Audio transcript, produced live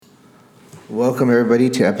Welcome, everybody,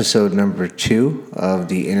 to episode number 2 of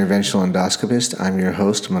The Interventional Endoscopist. I'm your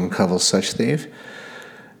host, Mankaval Sachdev.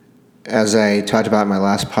 As I talked about in my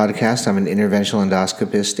last podcast, I'm an interventional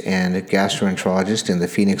endoscopist and gastroenterologist in the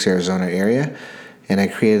Phoenix, Arizona area, and I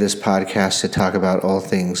created this podcast to talk about all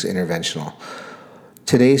things interventional.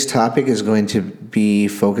 Today's topic is going to be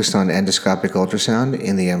focused on endoscopic ultrasound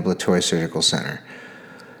in the ambulatory surgical center.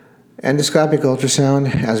 Endoscopic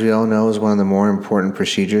ultrasound, as we all know, is one of the more important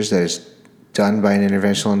procedures that is done by an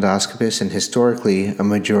interventional endoscopist, and historically, a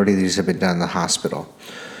majority of these have been done in the hospital.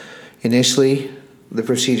 Initially, the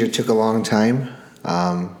procedure took a long time.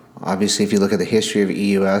 Obviously, if you look at the history of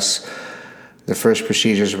EUS, the first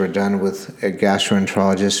procedures were done with a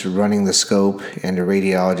gastroenterologist running the scope and a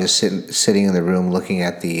radiologist sitting in the room looking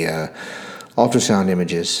at the ultrasound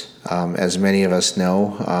images. As many of us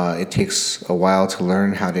know, it takes a while to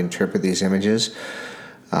learn how to interpret these images.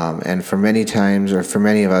 And for many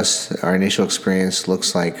of us, our initial experience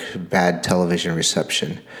looks like bad television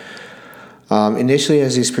reception. Initially,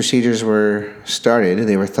 as these procedures were started,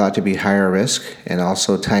 they were thought to be higher risk and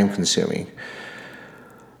also time-consuming.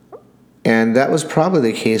 And that was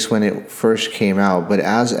probably the case when it first came out, but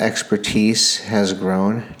as expertise has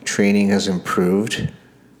grown, training has improved,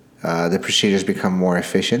 the procedures become more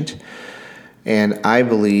efficient. And I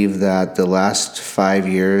believe that the last 5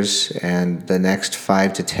 years and the next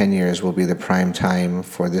 5 to 10 years will be the prime time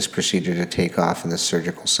for this procedure to take off in the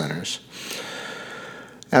surgical centers.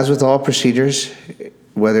 As with all procedures,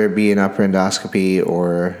 whether it be an upper endoscopy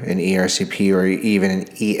or an ERCP or even an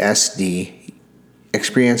ESD,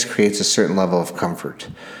 experience creates a certain level of comfort.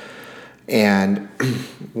 And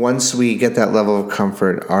once we get that level of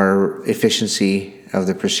comfort, our efficiency of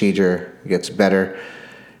the procedure gets better,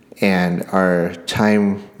 and our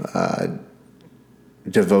time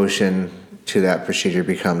devotion to that procedure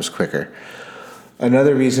becomes quicker.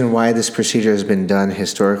 Another reason why this procedure has been done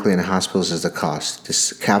historically in hospitals is the cost.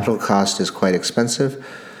 This capital cost is quite expensive,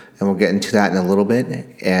 and we'll get into that in a little bit,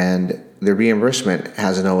 and the reimbursement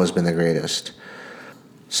hasn't always been the greatest.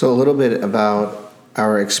 So a little bit about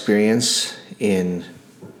our experience in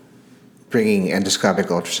bringing endoscopic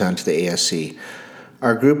ultrasound to the ASC.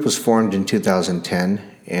 Our group was formed in 2010,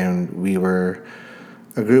 and we were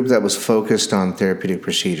a group that was focused on therapeutic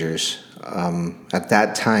procedures. At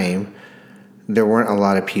that time, there weren't a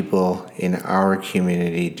lot of people in our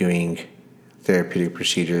community doing therapeutic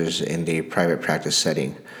procedures in the private practice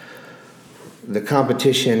setting. The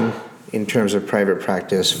competition in terms of private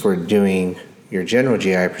practice for doing your general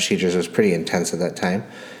GI procedures was pretty intense at that time,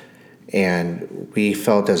 and we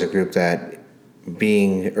felt as a group that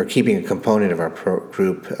keeping a component of our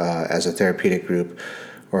group as a therapeutic group,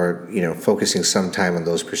 or focusing some time on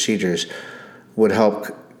those procedures, would help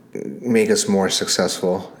make us more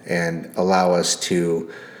successful and allow us to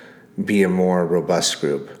be a more robust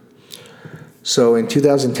group. So in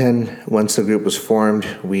 2010, once the group was formed,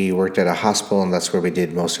 we worked at a hospital, and that's where we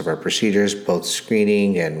did most of our procedures, both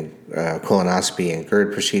screening and colonoscopy and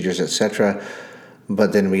GERD procedures, etc.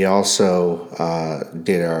 But then we also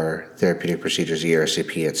did our therapeutic procedures,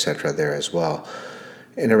 ERCP, etc. there as well.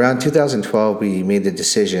 In around 2012, we made the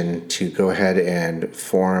decision to go ahead and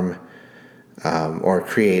form or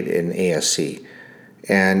create an ASC.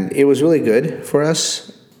 And it was really good for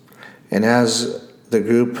us. And as the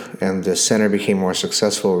group and the center became more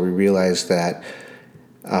successful, we realized that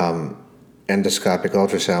endoscopic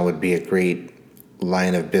ultrasound would be a great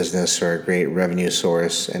line of business or a great revenue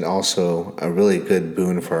source, and also a really good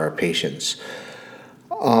boon for our patients.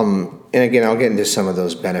 And again, I'll get into some of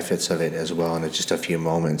those benefits of it as well in just a few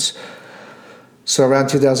moments. So around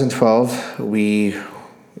 2012, we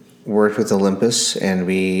worked with Olympus, and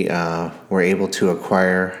we were able to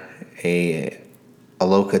acquire a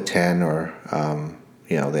Aloka 10 or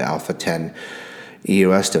the Alpha 10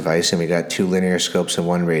 EUS device, and we got 2 linear scopes and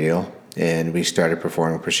 1 radial, and we started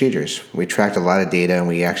performing procedures. We tracked a lot of data, and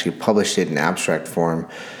we actually published it in abstract form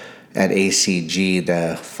at ACG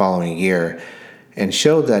the following year, and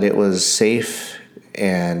showed that it was safe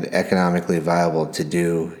and economically viable to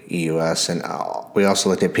do EUS. And we also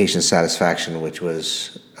looked at patient satisfaction, which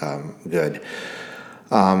was good.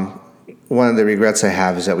 One of the regrets I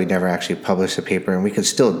have is that we never actually published the paper, and we could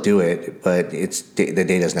still do it, but the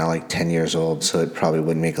data is now like 10 years old, so it probably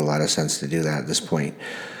wouldn't make a lot of sense to do that at this point.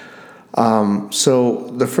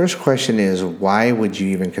 So the first question is, why would you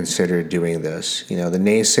even consider doing this? The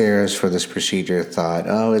naysayers for this procedure thought,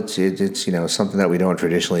 it's something that we don't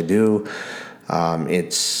traditionally do.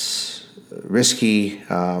 It's risky.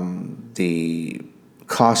 The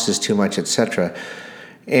cost is too much, etc.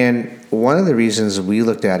 And one of the reasons we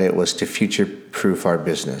looked at it was to future-proof our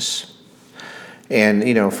business.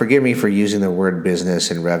 And, forgive me for using the word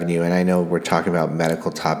business and revenue, and I know we're talking about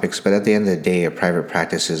medical topics, but at the end of the day, a private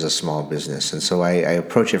practice is a small business. And so I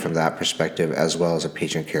approach it from that perspective as well as a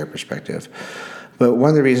patient care perspective. But one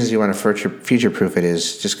of the reasons you want to future-proof it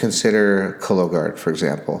is just consider Cologuard, for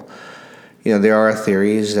example. There are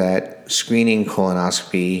theories that screening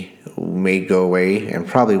colonoscopy may go away and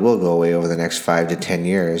probably will go away over the next 5 to 10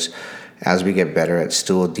 years as we get better at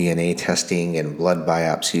stool DNA testing and blood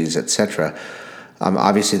biopsies, etc.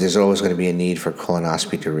 Obviously, there's always going to be a need for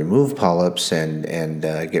colonoscopy to remove polyps and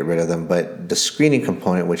get rid of them, but the screening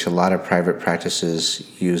component, which a lot of private practices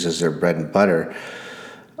use as their bread and butter,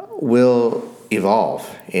 will evolve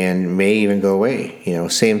and may even go away.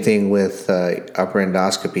 Same thing with upper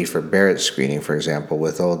endoscopy for Barrett screening, for example,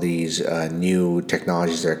 with all these new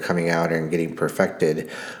technologies that are coming out and getting perfected,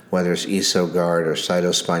 whether it's EsoGuard or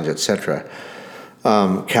Cytosponge, etc.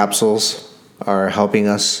 Capsules are helping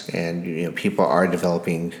us, and people are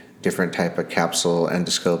developing different type of capsule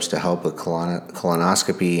endoscopes to help with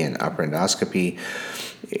colonoscopy and upper endoscopy.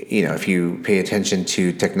 If you pay attention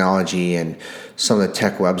to technology and some of the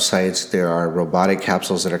tech websites, there are robotic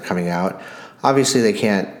capsules that are coming out. Obviously, they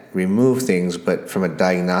can't remove things, but from a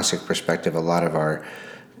diagnostic perspective, a lot of our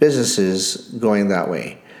businesses going that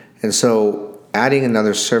way. And so adding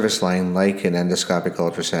another service line like an endoscopic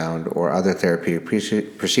ultrasound or other therapeutic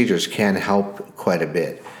procedures can help quite a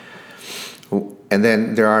bit. And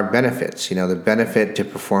then there are benefits. The benefit to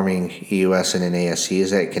performing EUS in an ASC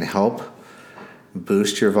is that it can help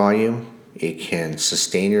boost your volume, it can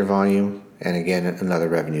sustain your volume, and again, another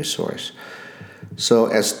revenue source. So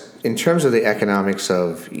as in terms of the economics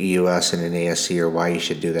of EUS in an ASC or why you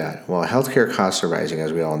should do that, well, healthcare costs are rising,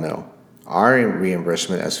 as we all know. Our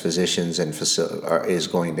reimbursement as physicians and is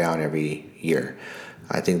going down every year.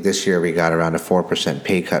 I think this year we got around a 4%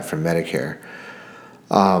 pay cut from Medicare.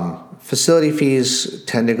 Facility fees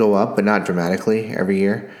tend to go up, but not dramatically every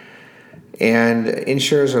year. And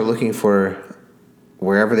insurers are looking for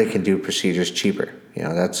wherever they can do procedures cheaper.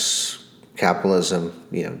 That's capitalism.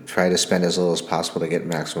 Try to spend as little as possible to get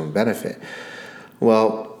maximum benefit.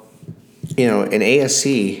 Well, an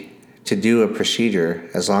ASC, to do a procedure,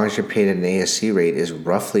 as long as you're paid at an ASC rate, is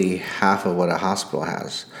roughly half of what a hospital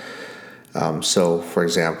has. So, for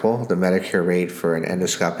example, the Medicare rate for an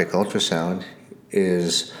endoscopic ultrasound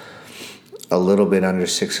is a little bit under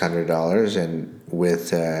 $600, and with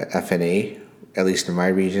FNA, at least in my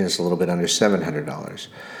region, it's a little bit under $700.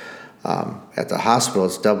 At the hospital,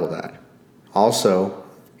 it's double that. Also,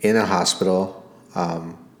 in a hospital,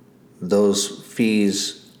 those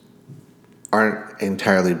fees aren't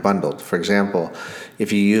entirely bundled. For example,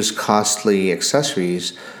 if you use costly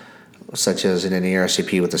accessories, such as in an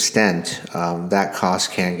ERCP with a stent, that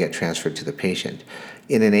cost can get transferred to the patient.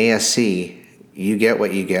 In an ASC, you get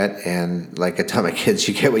what you get, and like I tell my kids,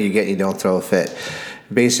 you get what you get and you don't throw a fit.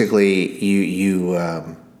 Basically, you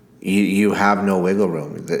have no wiggle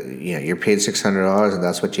room. You're paid $600 and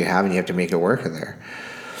that's what you have, and you have to make it work in there.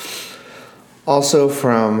 Also,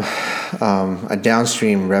 from a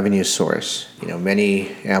downstream revenue source, many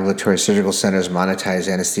ambulatory surgical centers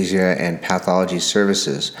monetize anesthesia and pathology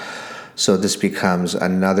services. So this becomes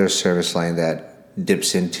another service line that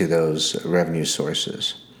dips into those revenue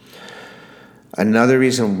sources. Another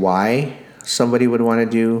reason why somebody would want to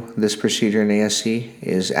do this procedure in ASC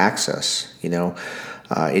is access.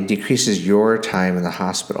 It decreases your time in the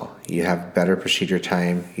hospital. You have better procedure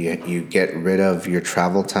time. You get rid of your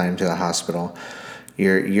travel time to the hospital.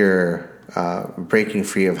 You're breaking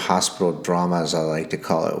free of hospital drama, as I like to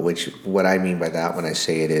call it, which what I mean by that when I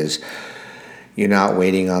say it is you're not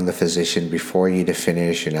waiting on the physician before you to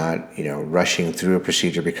finish. You're not, rushing through a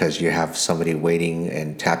procedure because you have somebody waiting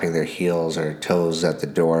and tapping their heels or toes at the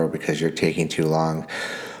door because you're taking too long.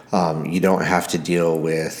 You don't have to deal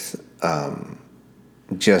with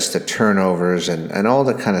just the turnovers and all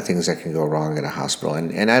the kind of things that can go wrong in a hospital.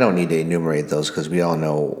 And I don't need to enumerate those because we all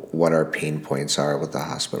know what our pain points are with the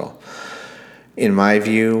hospital. In my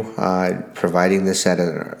view, providing this at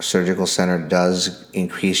a surgical center does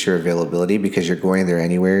increase your availability because you're going there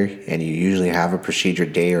anywhere and you usually have a procedure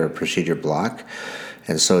day or a procedure block.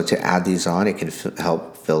 And so to add these on, it can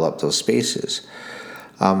help fill up those spaces.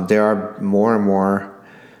 There are more and more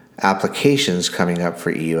applications coming up for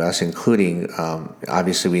EUS, including,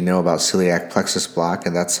 obviously we know about celiac plexus block,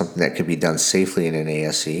 and that's something that could be done safely in an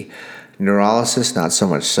ASC. Neurolysis, not so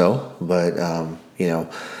much so, but,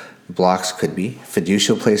 blocks could be.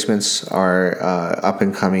 Fiducial placements are up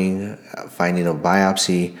and coming, finding a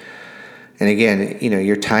biopsy. And again,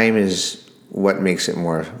 your time is what makes it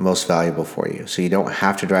most valuable for you. So you don't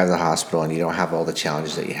have to drive to the hospital and you don't have all the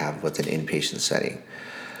challenges that you have with an inpatient setting.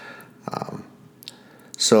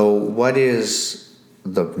 So what is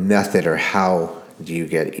the method, or how do you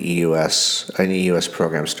get an EUS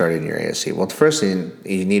program started in your ASC? Well, the first thing,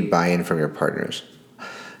 you need buy-in from your partners.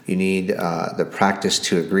 You need the practice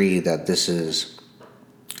to agree that this is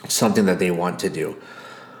something that they want to do.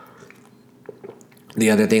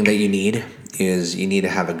 The other thing that you need is you need to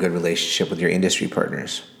have a good relationship with your industry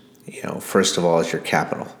partners. First of all is your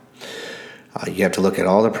capital. You have to look at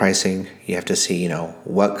all the pricing. You have to see,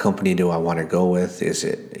 what company do I want to go with? Is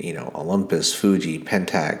it, Olympus, Fuji,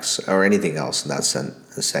 Pentax, or anything else in that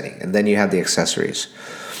setting? And then you have the accessories.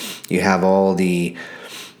 You have all the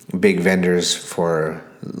big vendors for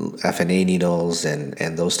F&A needles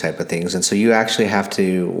and those type of things. And so you actually have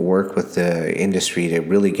to work with the industry to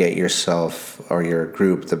really get yourself or your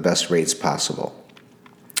group the best rates possible.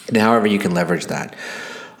 And however you can leverage that.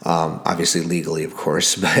 Obviously legally, of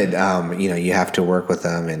course, but you have to work with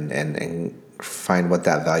them and find what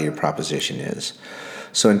that value proposition is.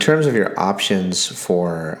 So in terms of your options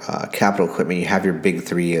for capital equipment, you have your big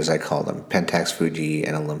three, as I call them: Pentax, Fuji,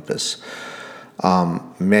 and Olympus.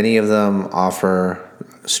 Many of them offer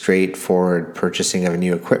straightforward purchasing of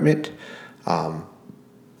new equipment.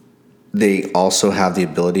 They also have the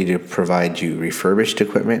ability to provide you refurbished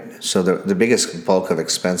equipment. So the biggest bulk of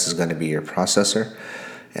expense is going to be your processor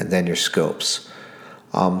and then your scopes.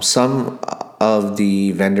 Some of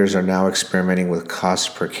the vendors are now experimenting with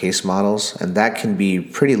cost per case models, and that can be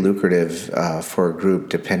pretty lucrative for a group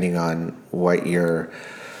depending on what your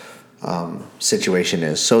situation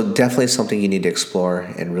is. So definitely something you need to explore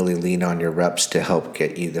and really lean on your reps to help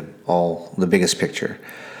get you the biggest picture.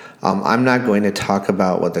 I'm not going to talk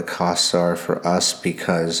about what the costs are for us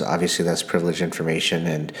because obviously that's privileged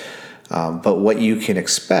information, but what you can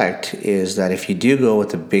expect is that if you do go with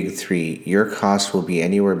the big three, your cost will be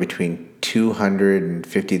anywhere between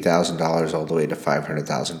 $250,000 all the way to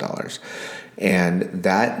 $500,000. And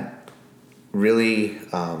that really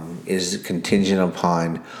is contingent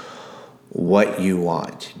upon what you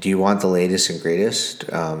want. Do you want the latest and greatest,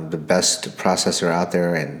 the best processor out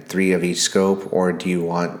there and three of each scope? Or do you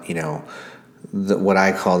want, what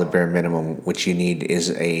I call the bare minimum, which you need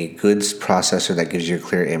is a good processor that gives you a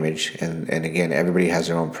clear image. And again, everybody has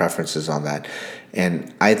their own preferences on that.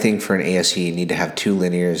 And I think for an ASC, you need to have 2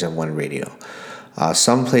 linears and 1 radio.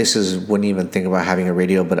 Some places wouldn't even think about having a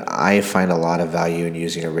radio, but I find a lot of value in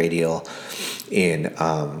using a radio in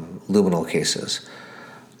luminal cases.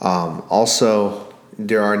 Also,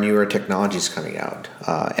 there are newer technologies coming out.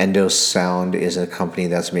 Endos Sound is a company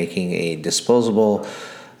that's making a disposable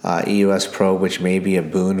EUS probe, which may be a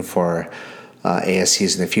boon for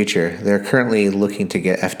ASCs in the future. They're currently looking to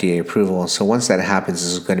get FDA approval, and so once that happens,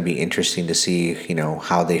 it's going to be interesting to see,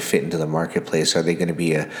 how they fit into the marketplace. Are they going to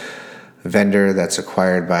be a vendor that's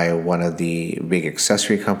acquired by one of the big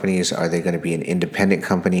accessory companies? Are they going to be an independent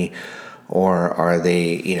company, or are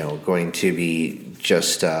they, going to be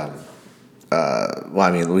just? We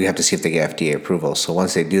have to see if they get FDA approval. So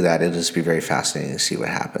once they do that, it'll just be very fascinating to see what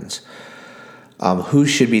happens. Who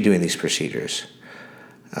should be doing these procedures?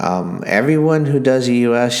 Everyone who does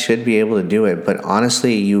EUS should be able to do it, but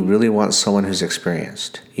honestly, you really want someone who's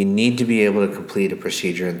experienced. You need to be able to complete a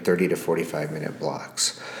procedure in 30 to 45-minute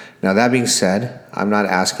blocks. Now, that being said, I'm not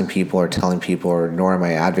asking people or telling people, or nor am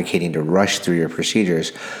I advocating to rush through your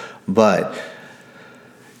procedures, but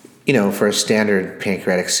for a standard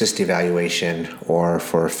pancreatic cyst evaluation, or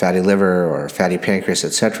for fatty liver or fatty pancreas,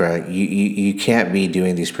 etc., you can't be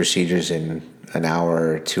doing these procedures in an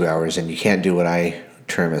hour or 2 hours, and you can't do what I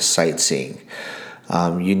term as sightseeing.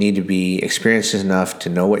 You need to be experienced enough to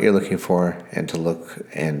know what you're looking for and to look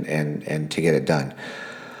and to get it done.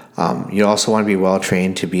 You also want to be well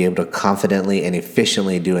trained to be able to confidently and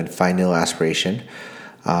efficiently do a fine needle aspiration.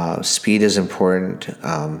 Speed is important.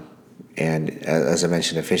 And as I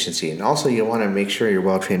mentioned, efficiency. And also you want to make sure you're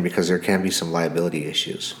well trained because there can be some liability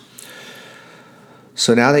issues.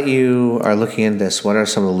 So now that you are looking into this, what are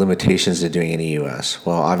some of the limitations to doing an EUS?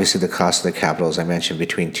 Well, obviously the cost of the capital, as I mentioned,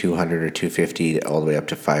 between $200 or $250 all the way up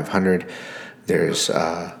to $500. There's,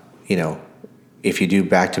 if you do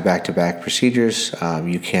back-to-back-to-back procedures,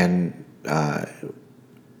 you can,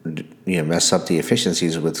 mess up the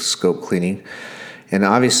efficiencies with scope cleaning. And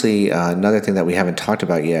obviously, another thing that we haven't talked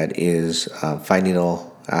about yet is fine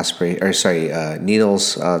needle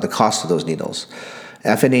needles. The cost of those needles.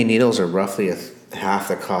 F&A needles are roughly half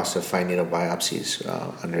the cost of fine needle biopsies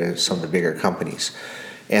under some of the bigger companies,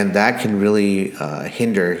 and that can really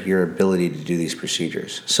hinder your ability to do these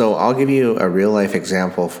procedures. So I'll give you a real life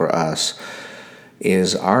example for us.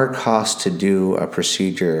 Is our cost to do a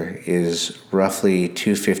procedure is roughly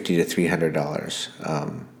 $250 to $300.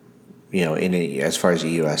 As far as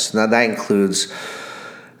EUS. Now that includes,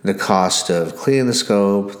 the cost of cleaning the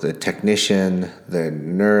scope, the technician, the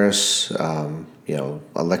nurse,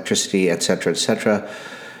 electricity, et cetera.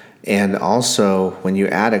 And also, when you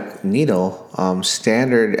add a needle,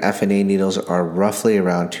 standard FNA needles are roughly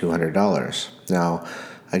around $200. Now,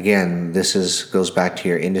 again, goes back to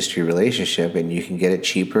your industry relationship, and you can get it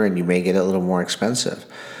cheaper, and you may get it a little more expensive.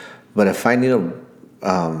 But a fine needle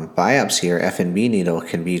biopsy or F&B needle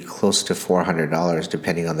can be close to $400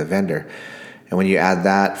 depending on the vendor. And when you add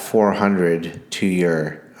that $400 to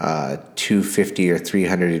your $250 or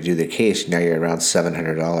 $300 to do the case, now you're around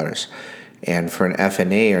 $700. And for an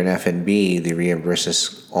FNA or an FNB, the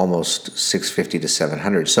reimburses almost $650 to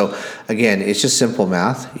 $700. So again, it's just simple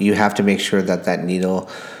math. You have to make sure that that needle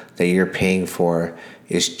that you're paying for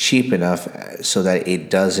is cheap enough so that it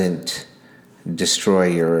doesn't destroy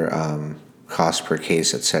your cost per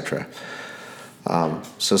case, etc.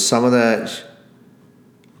 So some of the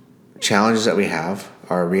challenges that we have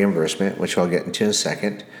are reimbursement, which I'll get into in a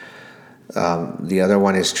second. The other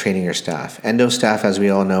one is training your staff. Endo staff, as we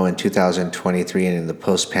all know, in 2023 and in the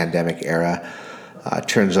post-pandemic era,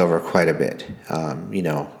 turns over quite a bit.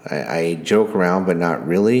 I joke around, but not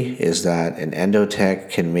really, is that an endo tech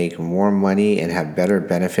can make more money and have better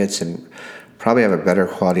benefits and probably have a better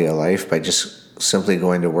quality of life by just simply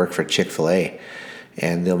going to work for Chick-fil-A,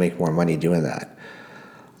 and they'll make more money doing that.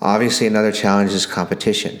 Obviously, another challenge is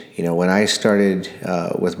competition. When I started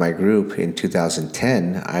with my group in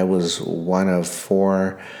 2010, I was one of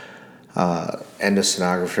 4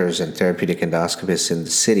 endosonographers and therapeutic endoscopists in the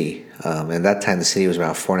city. And that time, the city was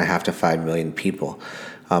around 4.5 to 5 million people.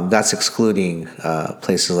 That's excluding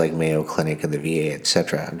places like Mayo Clinic and the VA,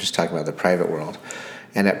 etc. I'm just talking about the private world.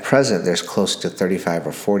 And at present, there's close to 35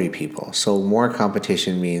 or 40 people. So more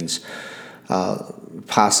competition means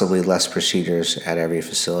possibly less procedures at every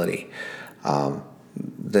facility. The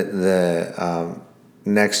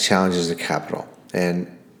next challenge is the capital.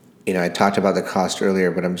 And, I talked about the cost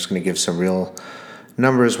earlier, but I'm just going to give some real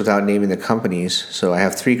numbers without naming the companies. So I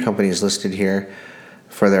have 3 companies listed here.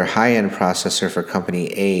 For their high-end processor, for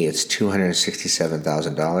company A, it's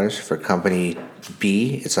 $267,000. For company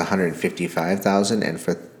B, it's $155,000. And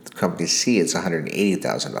for company C, it's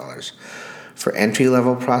 $180,000. For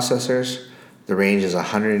entry-level processors, the range is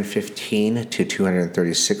 $115,000 to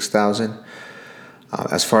 $236,000.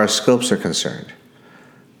 As far as scopes are concerned,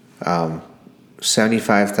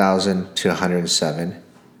 $75,000 to $107,000,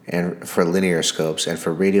 and for linear scopes, and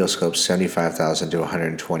for radial scopes, $75,000 to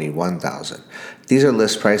 $121,000. These are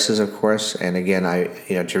list prices, of course, and again,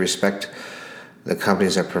 to respect the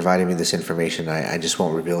companies that are providing me this information, I just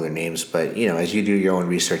won't reveal their names. But as you do your own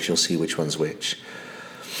research, you'll see which one's which.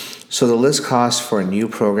 So the list cost for a new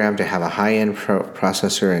program to have a high-end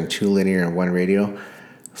processor and 2 linear and 1 radial,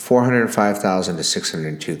 $405,000 to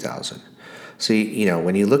 $602,000. So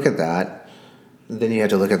when you look at that, then you have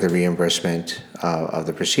to look at the reimbursement of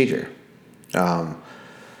the procedure. But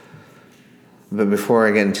before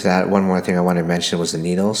I get into that, one more thing I want to mention was the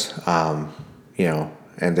needles. And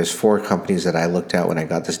there's 4 companies that I looked at when I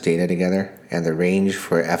got this data together, and the range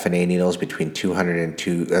for FNA needles between 200 and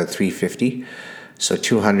 350. So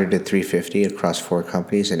 200 to 350 across 4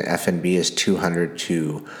 companies, and F&B is 200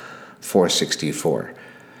 to 464.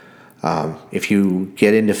 If you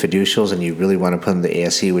get into fiducials and you really want to put them in the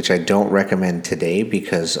ASC, which I don't recommend today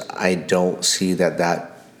because I don't see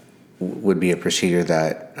that would be a procedure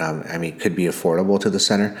that, could be affordable to the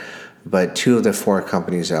center. But 2 of the 4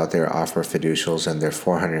 companies out there offer fiducials, and they're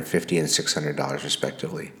 $450 and $600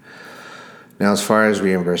 respectively. Now, as far as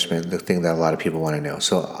reimbursement, the thing that a lot of people want to know.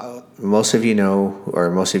 So most of you know, or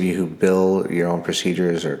most of you who bill your own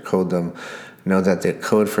procedures or code them, know that the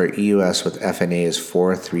code for EUS with FNA is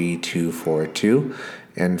 43242,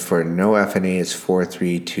 and for no FNA it's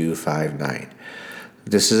 43259.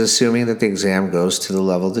 This is assuming that the exam goes to the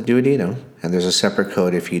level of the duodenum, and there's a separate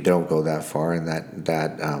code if you don't go that far, and that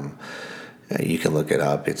you can look it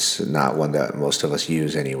up. It's not one that most of us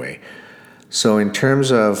use anyway. So in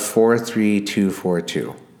terms of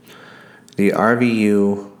 43242, the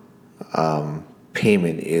RVU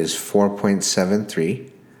payment is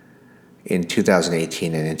 4.73 in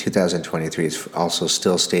 2018, and in 2023 it's also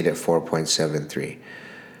still stayed at 4.73.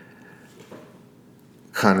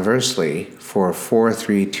 Conversely, for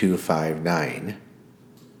 43259,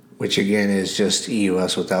 which again is just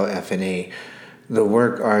EUS without FNA, the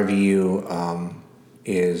work RVU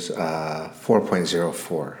is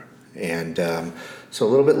 4.04, and so a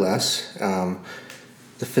little bit less. The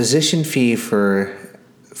physician fee for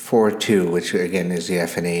 4.2, which again is the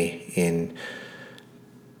FNA, in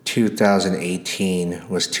 2018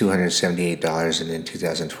 was $278, and in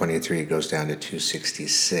 2023 it goes down to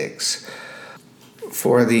 $266.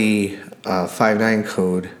 For the 59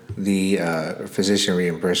 code, the physician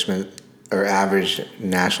reimbursement or average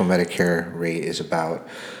national Medicare rate is about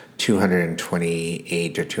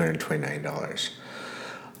 $228 or $229.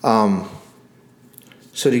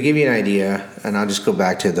 So to give you an idea, and I'll just go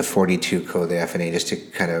back to the 42 code, the FNA, just to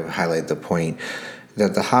kind of highlight the point,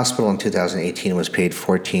 that the hospital in 2018 was paid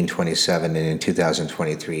 $14.27, and in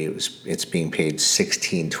 2023 it's being paid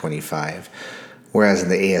 $16.25. Whereas in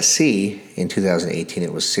the ASC in 2018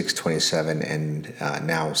 it was $6.27 and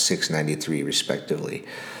now $6.93 respectively.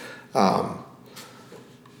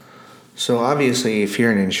 So obviously, if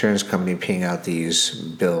you're an insurance company paying out these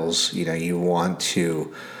bills, you want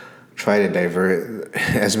to try to divert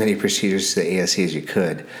as many procedures to the ASC as you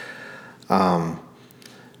could.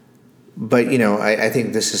 But I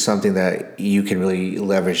think this is something that you can really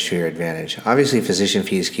leverage to your advantage. Obviously, physician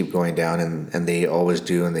fees keep going down, and they always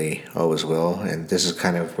do, and they always will. And this is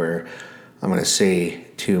kind of where I'm going to say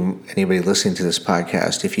to anybody listening to this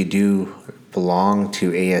podcast, if you do belong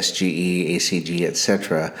to ASGE, ACG,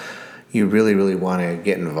 etc., you really, really want to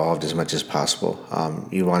get involved as much as possible.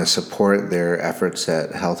 You want to support their efforts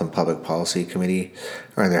at Health and Public Policy Committee,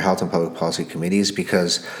 or in their Health and Public Policy committees,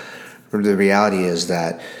 because the reality is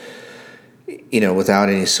that without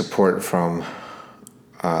any support from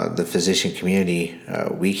the physician community,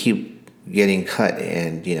 we keep getting cut.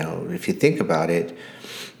 And, if you think about it,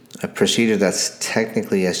 a procedure that's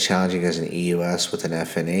technically as challenging as an EUS with an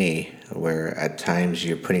FNA, where at times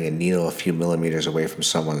you're putting a needle a few millimeters away from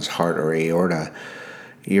someone's heart or aorta,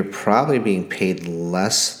 you're probably being paid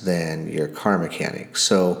less than your car mechanic.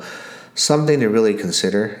 So something to really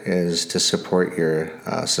consider is to support your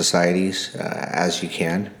societies as you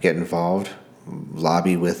can. Get involved,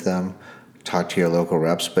 lobby with them, talk to your local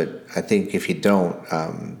reps. But I think if you don't,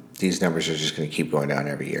 these numbers are just going to keep going down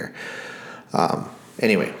every year.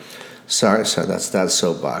 Anyway, so that's that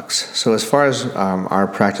soapbox. So as far as our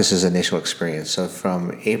practice's initial experience, so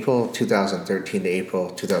from April 2013 to April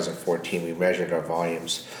 2014, we measured our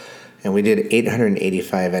volumes, and we did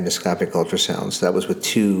 885 endoscopic ultrasounds. That was with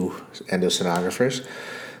 2 endosonographers,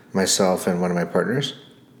 myself and one of my partners.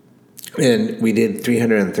 And we did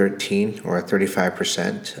 313, or a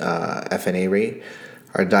 35% FNA rate.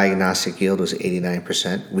 Our diagnostic yield was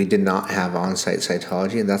 89%. We did not have on-site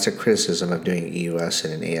cytology, and that's a criticism of doing EUS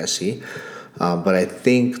in an ASC. But I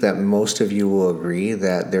think that most of you will agree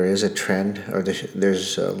that there is a trend, or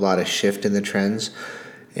there's a lot of shift in the trends,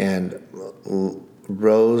 and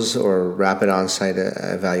ROSE, or rapid on-site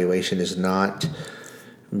evaluation, is not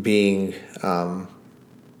being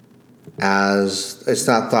it's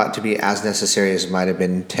not thought to be as necessary as it might have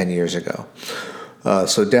been 10 years ago.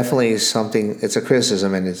 So definitely something, it's a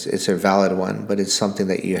criticism, and it's a valid one, but it's something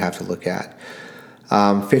that you have to look at.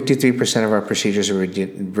 53% of our procedures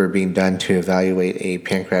were being done to evaluate a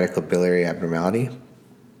pancreatic biliary abnormality.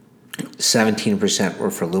 17%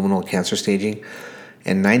 were for luminal cancer staging,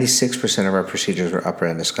 and 96% of our procedures were upper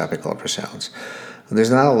endoscopic ultrasounds.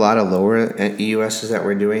 There's not a lot of lower EUSs that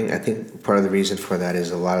we're doing. I think part of the reason for that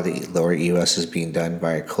is a lot of the lower EUS is being done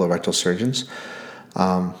by colorectal surgeons.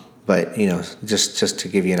 But, just to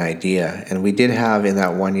give you an idea, and we did have in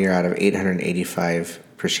that 1 year out of 885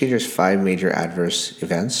 procedures, 5 major adverse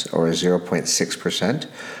events, or 0.6%,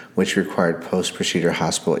 which required post-procedure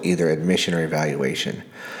hospital either admission or evaluation.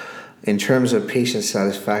 In terms of patient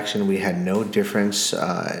satisfaction, we had no difference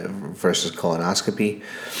versus colonoscopy,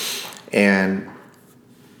 and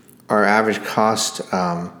our average cost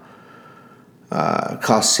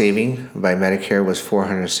saving by Medicare was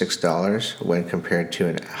 $406 when compared to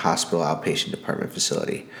a hospital outpatient department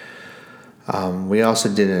facility. We also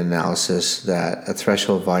did an analysis that a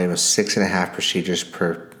threshold volume of 6.5 procedures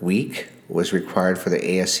per week was required for the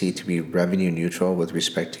ASC to be revenue neutral with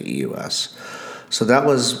respect to EUS. So that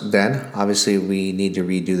was then. Obviously, we need to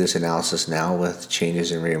redo this analysis now with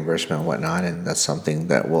changes in reimbursement and whatnot, and that's something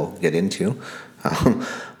that we'll get into.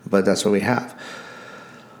 But that's what we have.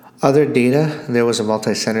 Other data, there was a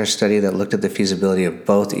multi-center study that looked at the feasibility of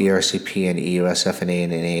both ERCP and EUS FNA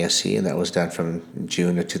in an ASC, and that was done from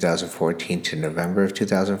June of 2014 to November of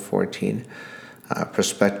 2014.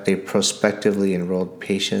 They prospectively enrolled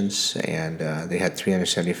patients, and they had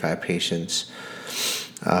 375 patients,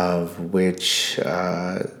 of which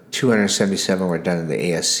 277 were done in the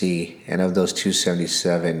ASC, and of those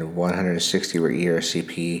 277, 160 were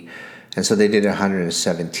ERCP, and so they did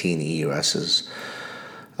 117 EUSs.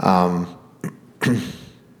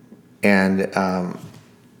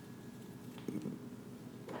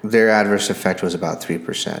 Their adverse effect was about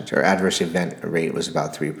 3%, or adverse event rate was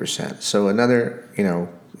about 3%. So another,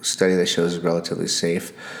 study that shows relatively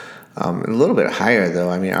safe. A little bit higher, though.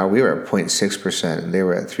 I mean, we were at 0.6%, and they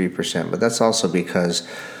were at 3%, but that's also because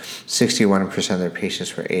 61% of their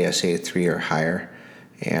patients were ASA 3 or higher.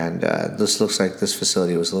 And this looks like this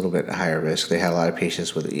facility was a little bit higher risk. They had a lot of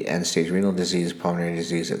patients with end-stage renal disease, pulmonary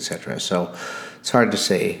disease, etc. So it's hard to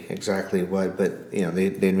say exactly what, but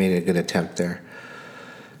they made a good attempt there.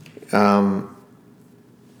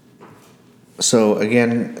 So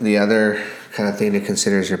again, the other kind of thing to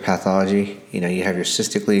consider is your pathology. You have your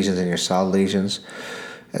cystic lesions and your solid lesions.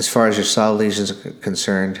 As far as your solid lesions are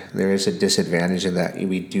concerned, there is a disadvantage in that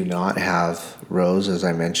we do not have rows, as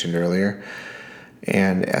I mentioned earlier.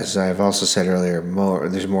 And as I've also said earlier,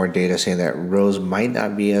 there's more data saying that rows might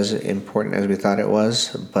not be as important as we thought it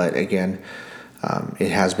was. But again,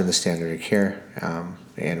 it has been the standard of care,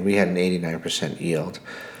 and we had an 89% yield.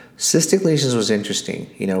 Cystic lesions was interesting.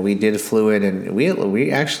 We did fluid, and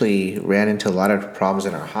we actually ran into a lot of problems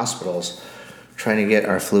in our hospitals trying to get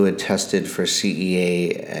our fluid tested for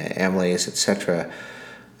CEA, amylase, etc.,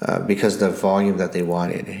 because of the volume that they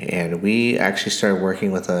wanted. And we actually started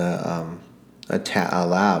working with a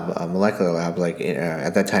lab, a molecular lab,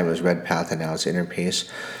 at that time it was RedPath, and now it's Interpace.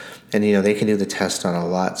 And they can do the test on a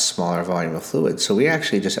lot smaller volume of fluid. So we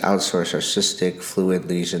actually just outsource our cystic fluid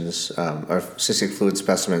lesions, our cystic fluid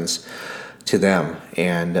specimens, to them,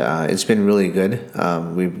 and it's been really good.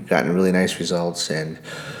 We've gotten really nice results, and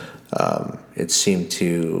it seemed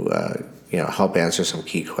to help answer some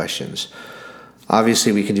key questions.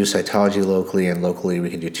 Obviously, we can do cytology locally, and locally we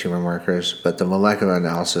can do tumor markers, but the molecular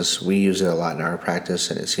analysis, we use it a lot in our practice,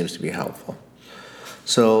 and it seems to be helpful.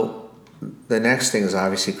 So the next thing is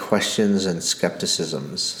obviously questions and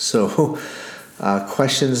skepticisms. So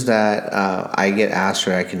questions that I get asked,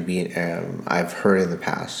 or I've heard in the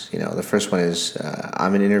past. The first one is,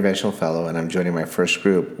 I'm an interventional fellow and I'm joining my first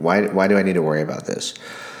group. Why do I need to worry about this?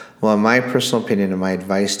 Well, in my personal opinion and my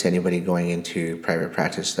advice to anybody going into private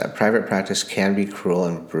practice, that private practice can be cruel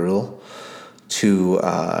and brutal to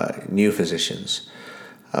new physicians.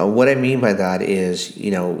 What I mean by that is,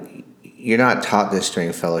 you're not taught this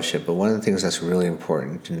during fellowship, but one of the things that's really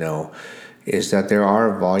important to know is that there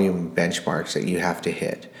are volume benchmarks that you have to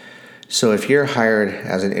hit. So if you're hired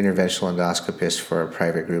as an interventional endoscopist for a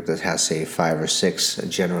private group that has, say, 5 or 6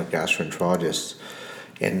 general gastroenterologists,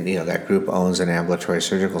 and that group owns an ambulatory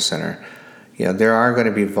surgical center, there are going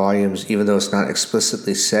to be volumes, even though it's not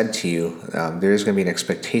explicitly said to you, there is going to be an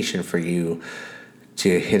expectation for you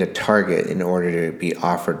to hit a target in order to be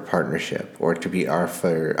offered partnership, or to be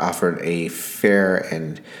offered a fair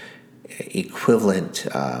and equivalent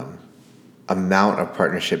amount of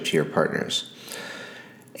partnership to your partners.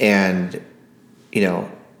 And,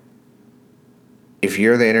 if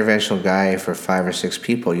you're the interventional guy for 5 or 6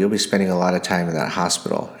 people, you'll be spending a lot of time in that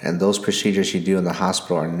hospital. And those procedures you do in the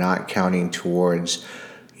hospital are not counting towards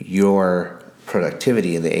your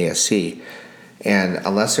productivity in the ASC. And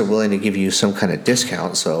unless they're willing to give you some kind of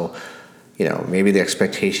discount, so maybe the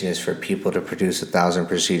expectation is for people to produce 1,000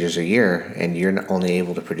 procedures a year, and you're only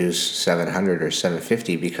able to produce 700 or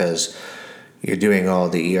 750 because you're doing all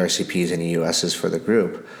the ERCPs and EUSs for the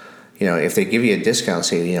group. If they give you a discount,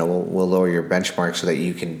 say, we'll lower your benchmark so that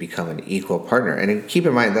you can become an equal partner. And keep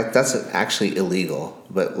in mind that that's actually illegal,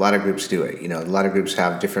 but a lot of groups do it. A lot of groups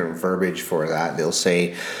have different verbiage for that. They'll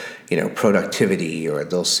say, productivity, or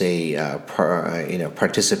they'll say,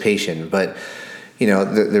 participation. But,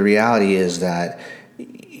 the reality is that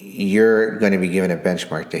you're going to be given a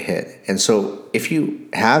benchmark to hit. And so if you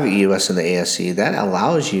have EUS in the ASC, that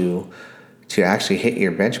allows you to actually hit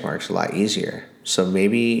your benchmarks a lot easier. So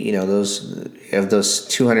maybe, those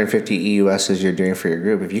 250 EUSs you're doing for your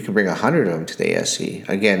group, if you can bring 100 of them to the ASC,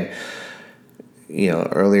 again,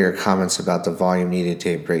 earlier comments about the volume needed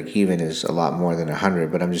to break even is a lot more than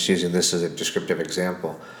 100, but I'm just using this as a descriptive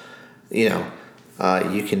example. You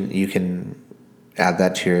can add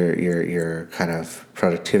that to your kind of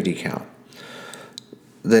productivity count.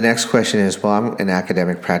 The next question is, well, I'm an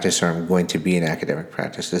academic practice, or I'm going to be an academic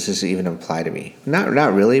practice. Does this even apply to me?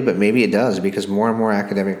 Not really, but maybe it does, because more and more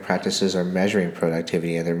academic practices are measuring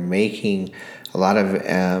productivity, and they're making a lot of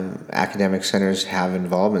academic centers have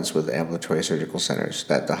involvements with ambulatory surgical centers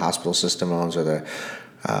that the hospital system owns, or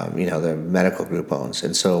the medical group owns.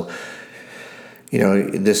 And so,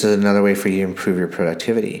 this is another way for you to improve your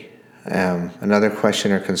productivity. Another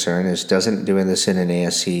question or concern is, doesn't doing this in an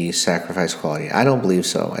ASC sacrifice quality? I don't believe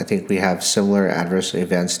so. I think we have similar adverse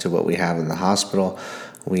events to what we have in the hospital.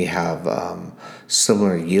 We have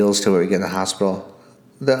similar yields to what we get in the hospital.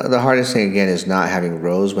 The hardest thing, again, is not having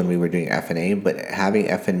rows when we were doing F&A, but having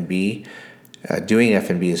F&B, doing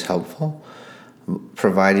F&B is helpful,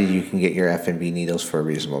 provided you can get your F&B needles for a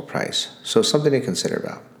reasonable price. So something to consider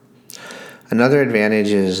about. Another advantage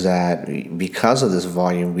is that because of this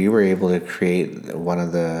volume, we were able to create one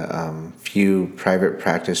of the few private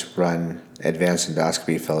practice-run advanced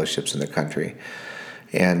endoscopy fellowships in the country.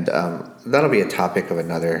 And that'll be a topic of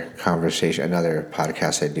another conversation, another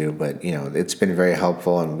podcast I do. But, it's been very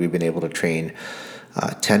helpful, and we've been able to train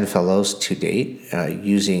 10 fellows to date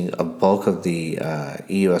using a bulk of the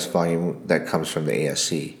EUS volume that comes from the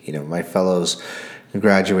ASC. My fellows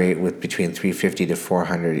graduate with between 350 to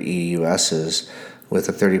 400 EUSs with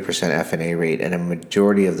a 30% FNA rate, and a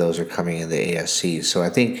majority of those are coming in the ASC. So I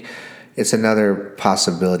think it's another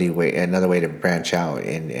possibility another way to branch out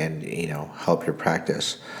and help your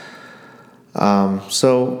practice.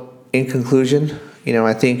 So in conclusion,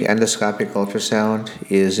 I think endoscopic ultrasound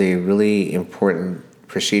is a really important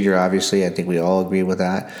procedure. Obviously, I think we all agree with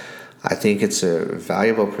that. I think it's a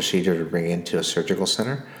valuable procedure to bring into a surgical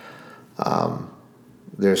center.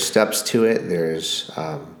 There's steps to it. There's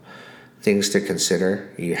things to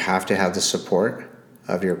consider. You have to have the support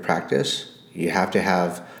of your practice. You have to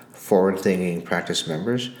have forward-thinking practice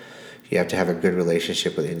members. You have to have a good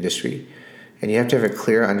relationship with industry. And you have to have a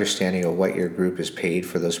clear understanding of what your group is paid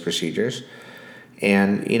for those procedures.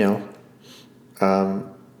 And,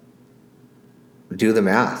 do the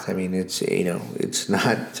math. I mean, it's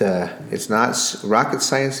not rocket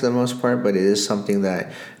science for the most part, but it is something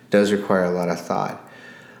that does require a lot of thought.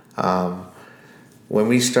 When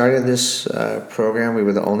we started this program, we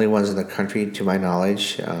were the only ones in the country, to my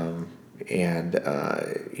knowledge,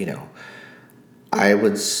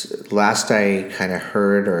 last I kind of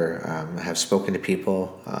heard or have spoken to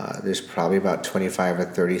people, there's probably about 25 or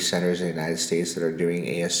 30 centers in the United States that are doing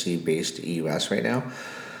ASC-based EUS right now.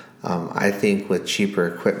 I think with cheaper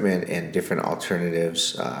equipment and different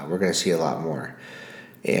alternatives, we're going to see a lot more.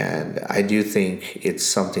 And I do think it's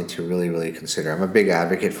something to really, really consider. I'm a big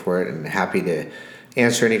advocate for it and happy to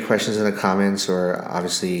answer any questions in the comments, or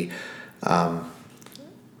obviously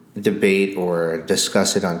debate or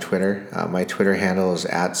discuss it on Twitter. My Twitter handle is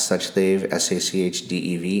 @Sachdev,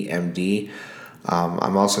 SACHDEV, MD.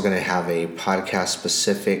 I'm also going to have a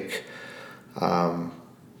podcast-specific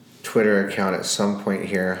Twitter account at some point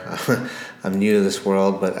here. I'm new to this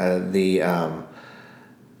world, but the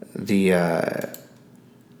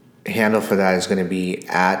handle for that is going to be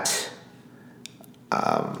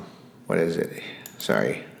what is it?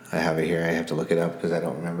 Sorry, I have it here. I have to look it up because I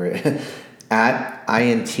don't remember it.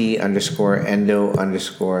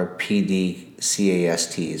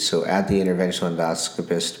 @INT_endo_PDCAST. So at the Interventional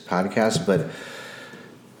Endoscopist Podcast, but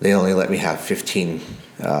they only let me have 15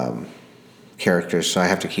 characters, so I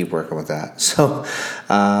have to keep working with that. So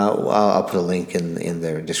I'll put a link in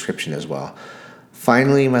the description as well.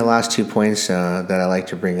 Finally, my last 2 points that I like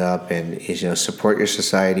to bring up is support your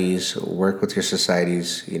societies, work with your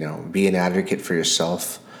societies, be an advocate for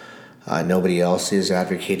yourself. Nobody else is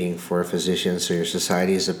advocating for a physician, so your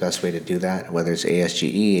society is the best way to do that, whether it's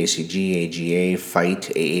ASGE, ACG, AGA,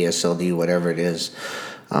 FIGHT, AASLD, whatever it is.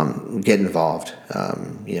 Get involved,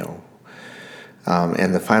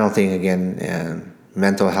 and the final thing, again,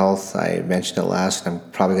 mental health. I mentioned it last, and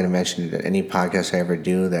I'm probably going to mention it at any podcast I ever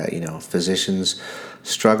do, that, physicians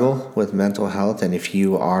struggle with mental health. And if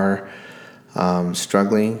you are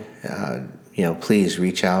struggling, please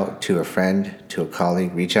reach out to a friend, to a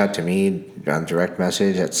colleague. Reach out to me on direct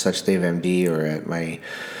message at SachDaveMD, or at my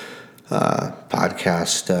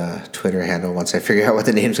podcast Twitter handle once I figure out what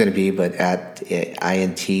the name's going to be, but at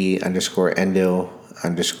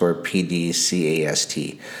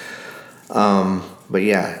INT_endo_PDCAST.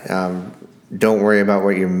 Don't worry about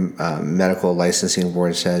what your medical licensing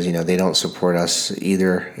board says. They don't support us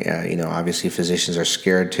either. Obviously physicians are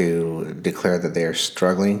scared to declare that they are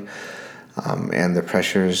struggling, and the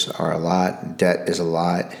pressures are a lot. Debt is a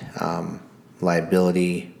lot.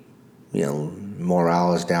 Liability,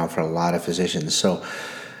 morale is down for a lot of physicians. So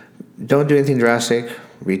don't do anything drastic.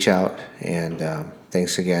 Reach out, and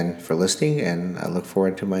thanks again for listening, and I look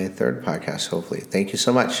forward to my third podcast, hopefully. Thank you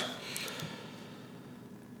so much.